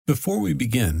Before we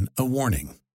begin, a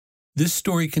warning. This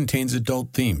story contains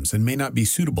adult themes and may not be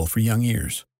suitable for young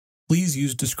ears. Please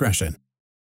use discretion.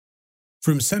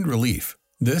 From Send Relief,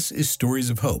 this is Stories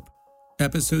of Hope,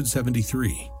 Episode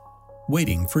 73,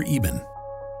 Waiting for Eben.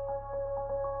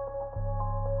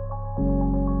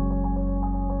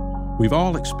 We've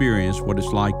all experienced what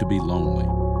it's like to be lonely,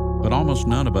 but almost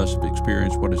none of us have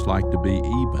experienced what it's like to be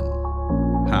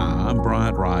Eben. Hi, I'm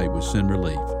Bryant Wright with Send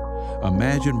Relief.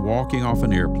 Imagine walking off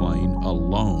an airplane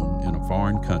alone in a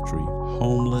foreign country,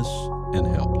 homeless and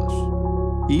helpless.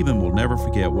 Eben will never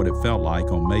forget what it felt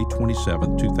like on May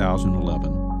 27,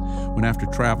 2011, when after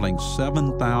traveling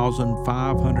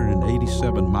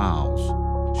 7,587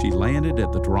 miles, she landed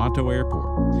at the Toronto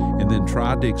airport and then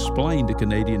tried to explain to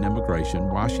Canadian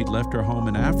immigration why she'd left her home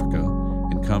in Africa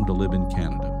and come to live in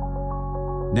Canada.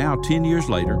 Now, 10 years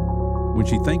later, when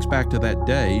she thinks back to that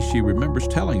day, she remembers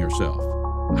telling herself,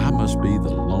 I must be the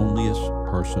loneliest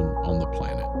person on the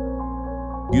planet.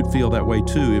 You'd feel that way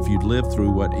too if you'd lived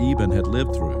through what Eben had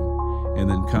lived through and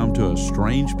then come to a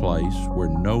strange place where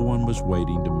no one was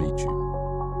waiting to meet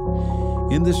you.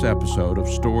 In this episode of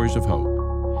Stories of Hope,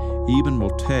 Eben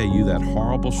will tell you that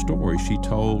horrible story she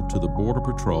told to the Border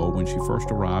Patrol when she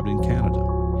first arrived in Canada.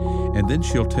 And then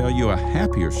she'll tell you a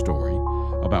happier story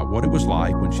about what it was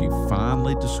like when she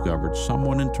finally discovered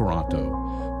someone in Toronto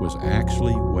was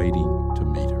actually waiting to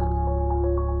meet her.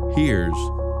 Here's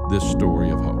this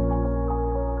story of hope.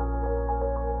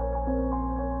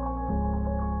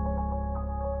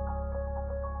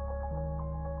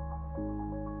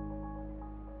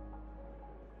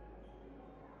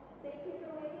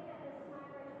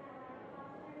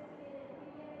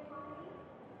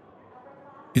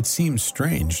 It seems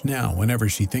strange now whenever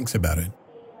she thinks about it.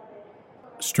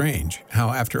 Strange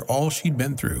how after all she'd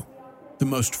been through, the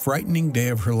most frightening day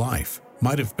of her life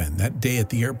might have been that day at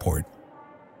the airport.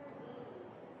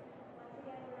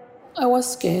 I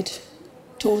was scared,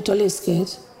 totally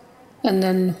scared. And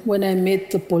then when I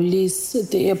met the police at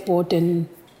the airport and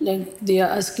they are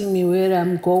asking me where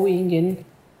I'm going and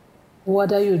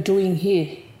what are you doing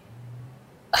here?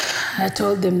 I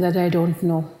told them that I don't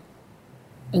know.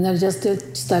 And I just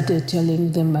started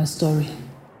telling them my story.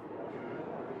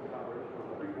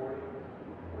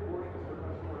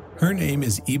 Her name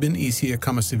is Eben Isia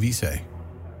Kamasavise.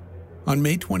 On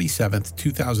May 27,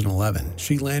 2011,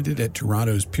 she landed at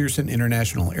Toronto's Pearson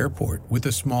International Airport with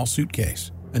a small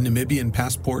suitcase, a Namibian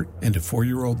passport, and a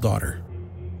 4-year-old daughter.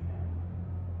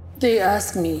 They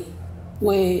asked me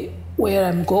where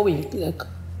I'm going,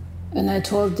 and I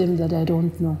told them that I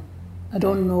don't know. I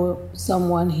don't know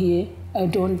someone here. I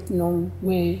don't know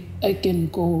where I can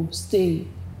go stay.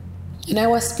 And I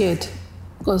was scared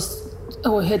because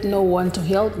I had no one to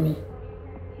help me.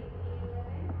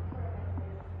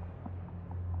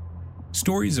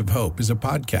 Stories of Hope is a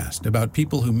podcast about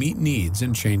people who meet needs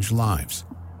and change lives.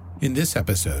 In this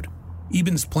episode,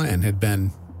 Eben's plan had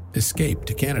been escape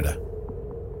to Canada.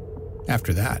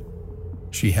 After that,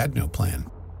 she had no plan.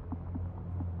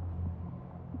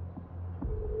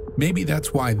 Maybe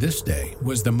that's why this day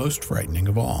was the most frightening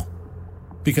of all.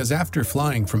 Because after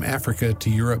flying from Africa to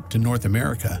Europe to North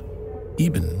America,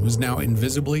 Eben was now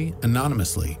invisibly,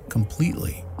 anonymously,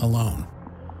 completely alone.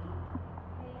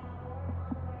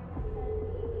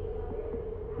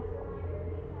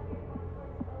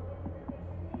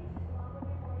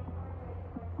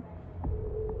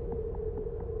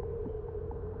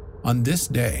 On this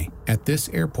day, at this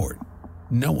airport,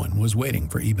 no one was waiting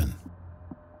for Eben.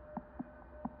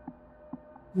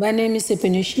 My name is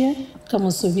Eben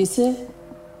Kamasavise,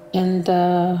 and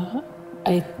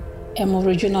I am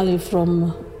originally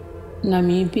from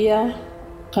Namibia,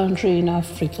 country in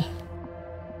Africa.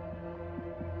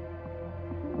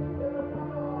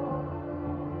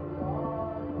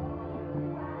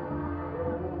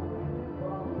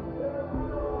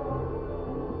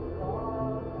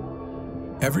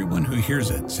 Everyone who hears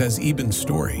it says Eben's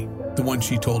story, the one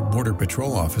she told Border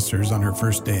Patrol officers on her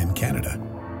first day in Canada,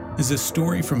 is a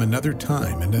story from another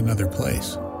time and another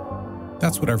place.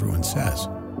 That's what everyone says.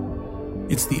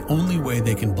 It's the only way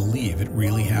they can believe it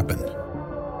really happened.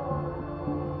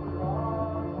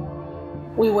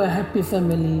 We were a happy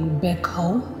family back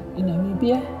home in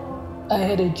Namibia. I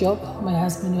had a job, my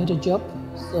husband had a job,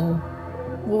 so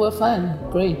we were fine,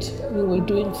 great, we were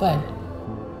doing fine.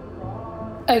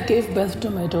 I gave birth to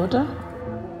my daughter,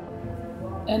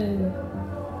 and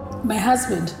my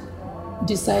husband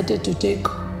decided to take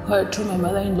her to my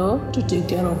mother-in-law to take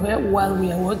care of her while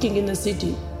we are working in the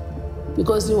city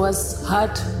because it was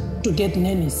hard to get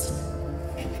nannies.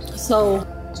 So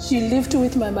she lived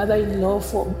with my mother-in-law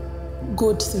for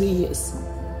good 3 years.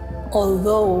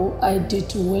 although I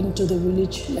did went to the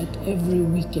village like every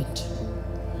weekend.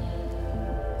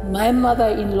 My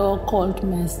mother-in-law called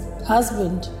my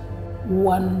husband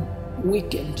one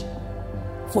weekend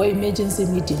for emergency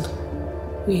meeting.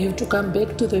 We have to come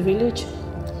back to the village.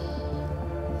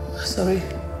 Sorry,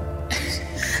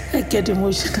 I get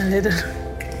emotional later.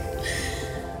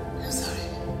 I'm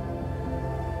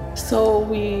sorry. So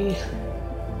we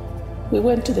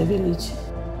went to the village,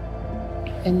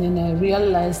 and then I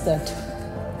realized that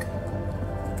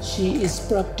she is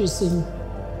practicing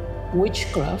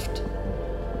witchcraft.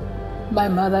 My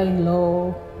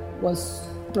mother-in-law was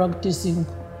practicing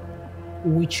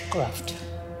witchcraft.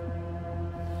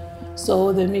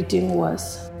 So the meeting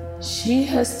was, she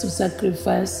has to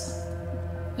sacrifice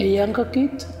a younger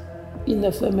kid in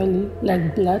the family,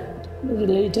 like blood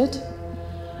related,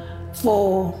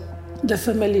 for the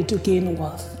family to gain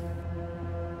wealth.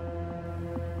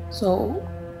 So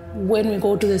when we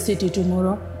go to the city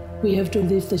tomorrow, we have to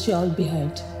leave the child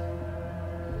behind,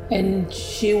 and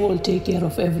she will take care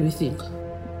of everything.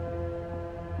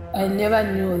 I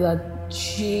never knew that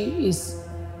she is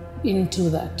into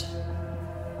that.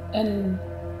 And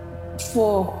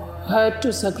for her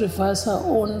to sacrifice her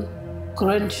own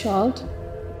grandchild,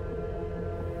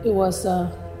 it was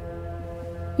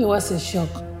a shock.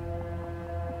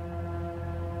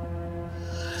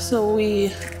 So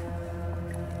we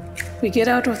get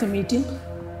out of the meeting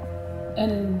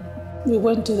and we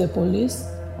went to the police.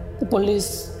 The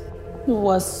police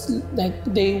was like,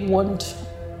 they won't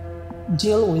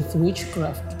deal with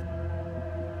witchcraft.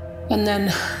 And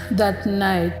then that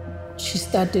night, she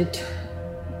started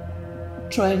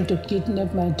trying to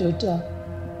kidnap my daughter.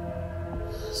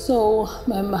 So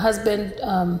my husband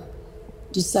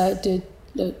decided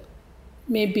that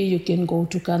maybe you can go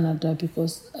to Canada,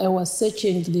 because I was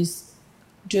searching this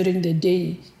during the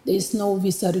day. There is no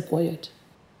visa required.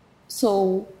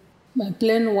 So my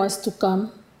plan was to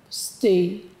come,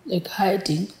 stay, like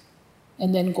hiding,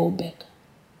 and then go back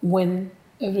when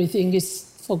everything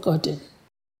is forgotten.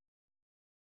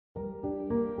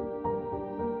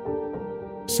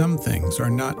 Some things are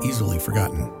not easily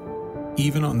forgotten,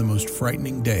 even on the most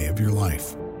frightening day of your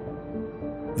life.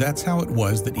 That's how it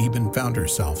was that Eben found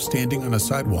herself standing on a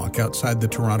sidewalk outside the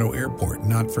Toronto airport,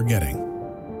 not forgetting.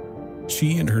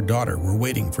 She and her daughter were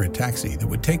waiting for a taxi that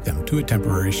would take them to a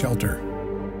temporary shelter.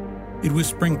 It was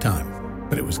springtime,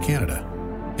 but it was Canada,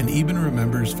 and Eben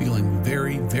remembers feeling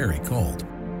very, very cold.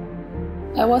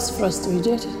 I was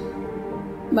frustrated.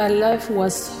 My life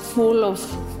was full of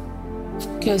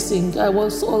cursing. I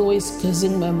was always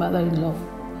cursing my mother-in-law.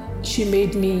 She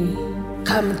made me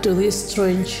come to this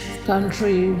strange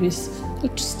country with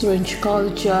strange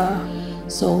culture.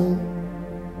 So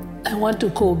I want to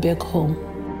go back home,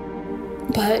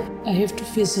 but I have to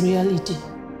face reality.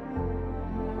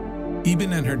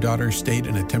 Eben and her daughter stayed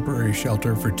in a temporary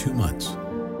shelter for 2 months,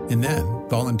 and then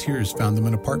volunteers found them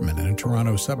an apartment in a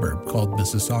Toronto suburb called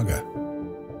Mississauga.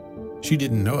 She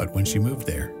didn't know it when she moved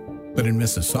there, but in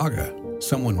Mississauga,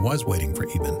 someone was waiting for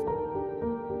Eben.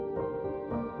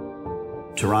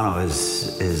 Toronto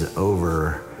is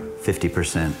over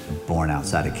 50% born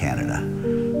outside of Canada.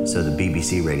 So the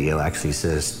BBC radio actually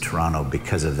says Toronto,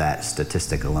 because of that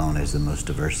statistic alone, is the most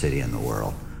diverse city in the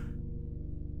world.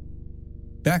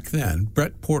 Back then,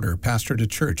 Brett Porter pastored a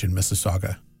church in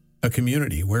Mississauga, a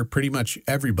community where pretty much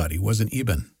everybody was an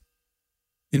Eben.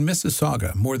 In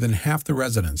Mississauga, more than half the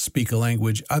residents speak a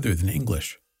language other than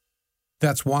English.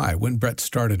 That's why when Brett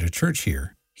started a church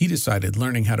here, he decided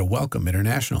learning how to welcome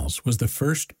internationals was the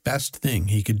first best thing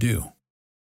he could do.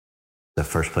 The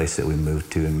first place that we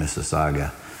moved to in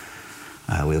Mississauga,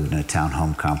 we lived in a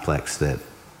townhome complex that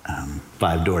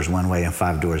 5 doors one way and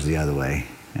 5 doors the other way.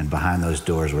 And behind those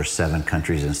doors were 7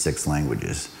 countries and 6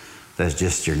 languages. That's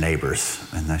just your neighbors,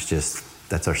 and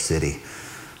that's our city.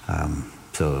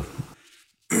 So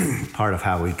part of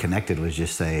how we connected was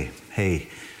just say, hey,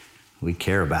 we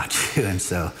care about you. And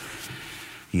so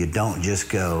you don't just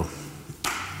go,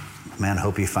 man, I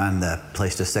hope you find the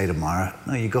place to stay tomorrow.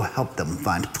 No, you go help them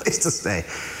find a place to stay.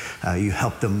 You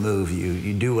help them move.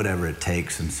 You do whatever it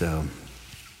takes. And so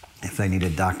if they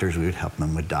needed doctors, we would help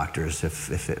them with doctors.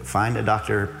 Find a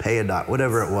doctor, pay a doctor,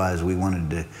 whatever it was, we wanted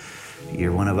to,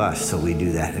 you're one of us, so we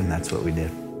do that, and that's what we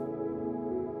did.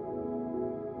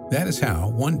 That is how,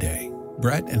 one day,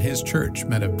 Brett and his church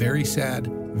met a very sad,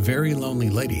 very lonely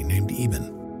lady named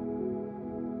Eben.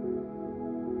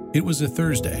 It was a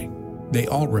Thursday. They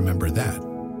all remember that,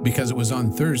 because it was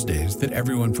on Thursdays that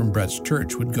everyone from Brett's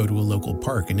church would go to a local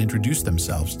park and introduce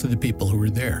themselves to the people who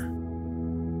were there.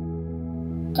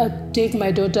 I take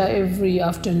my daughter every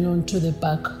afternoon to the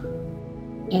park.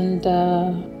 And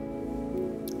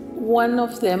one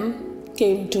of them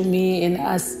came to me and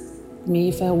asked me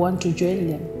if I want to join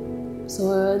them.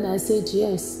 So and I said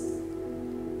yes.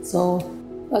 So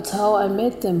that's how I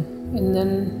met them. And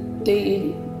then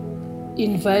they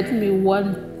invite me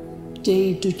one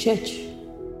day to church.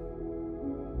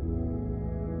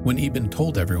 When Eben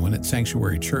told everyone at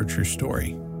Sanctuary Church her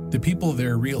story, the people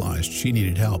there realized she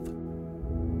needed help.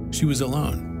 She was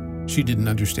alone, she didn't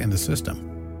understand the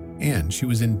system, and she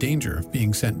was in danger of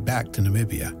being sent back to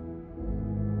Namibia.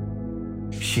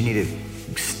 She needed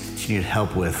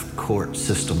help with court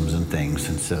systems and things,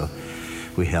 and so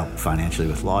we helped financially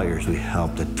with lawyers. We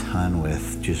helped a ton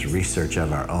with just research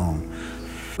of our own.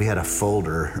 We had a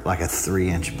folder, like a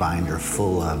 3-inch binder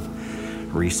full of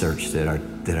research that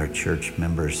our church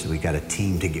members, we got an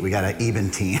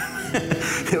Eben team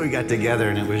that we got together,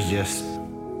 and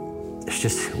it's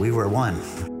just we were one.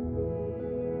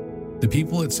 The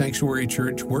people at Sanctuary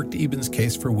Church worked Eben's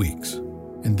case for weeks,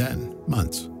 and then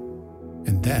months,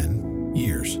 and then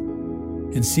years.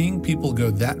 And seeing people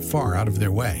go that far out of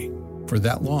their way, for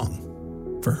that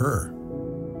long, for her,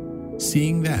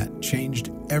 seeing that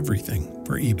changed everything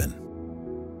for Eben.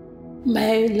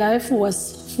 My life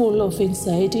was full of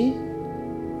anxiety.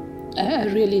 I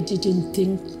really didn't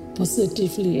think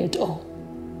positively at all.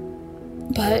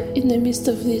 But in the midst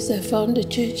of this, I found a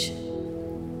church.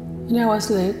 And I was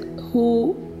like,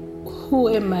 who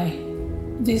am I?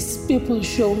 These people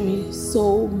show me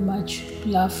so much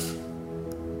love,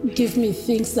 give me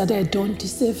things that I don't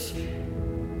deserve.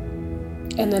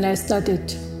 And then I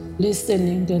started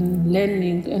listening and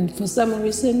learning, and for some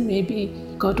reason, maybe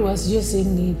God was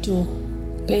using me to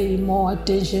pay more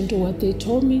attention to what they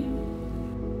told me.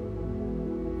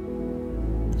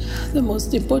 The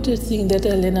most important thing that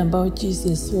I learned about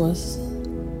Jesus was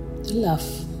love,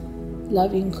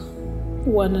 loving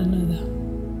one another.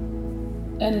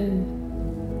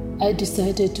 And I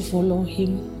decided to follow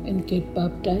him and get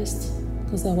baptized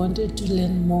because I wanted to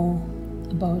learn more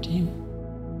about him.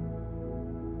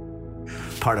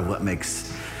 Part of what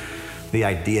makes the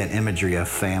idea and imagery of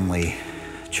family,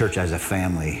 church as a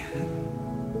family,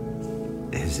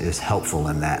 is helpful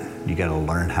in that. You got to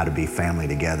learn how to be family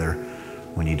together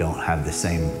when you don't have the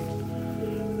same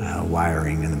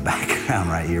wiring in the background,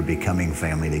 right? You're becoming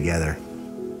family together.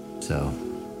 So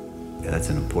yeah, that's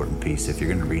an important piece. If you're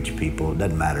going to reach people, it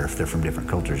doesn't matter if they're from different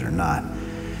cultures or not,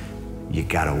 you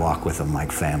got to walk with them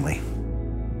like family.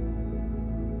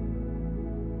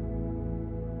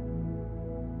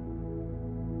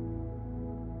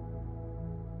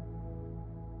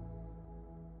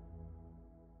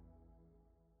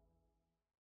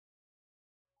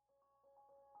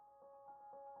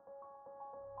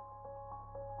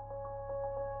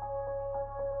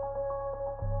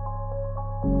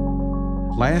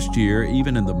 Last year,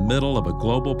 even in the middle of a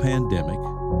global pandemic,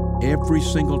 every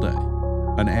single day,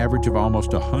 an average of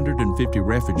almost 150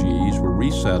 refugees were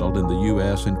resettled in the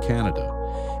U.S. and Canada,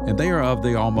 and they are of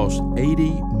the almost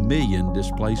 80 million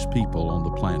displaced people on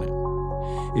the planet.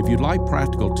 If you'd like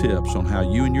practical tips on how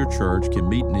you and your church can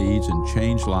meet needs and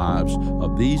change lives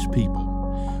of these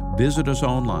people, visit us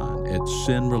online at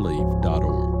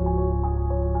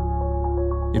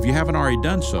sinrelief.org. If you haven't already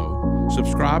done so,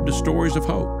 subscribe to Stories of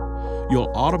Hope.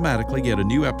 You'll automatically get a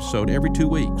new episode every 2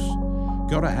 weeks.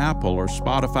 Go to Apple or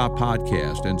Spotify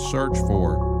Podcast and search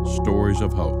for Stories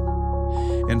of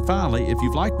Hope. And finally, if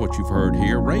you've liked what you've heard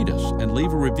here, rate us and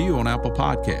leave a review on Apple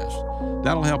Podcasts.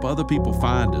 That'll help other people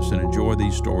find us and enjoy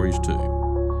these stories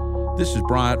too. This is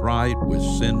Bryant Wright with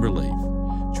Sin Relief.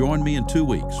 Join me in 2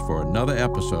 weeks for another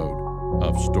episode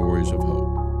of Stories of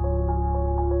Hope.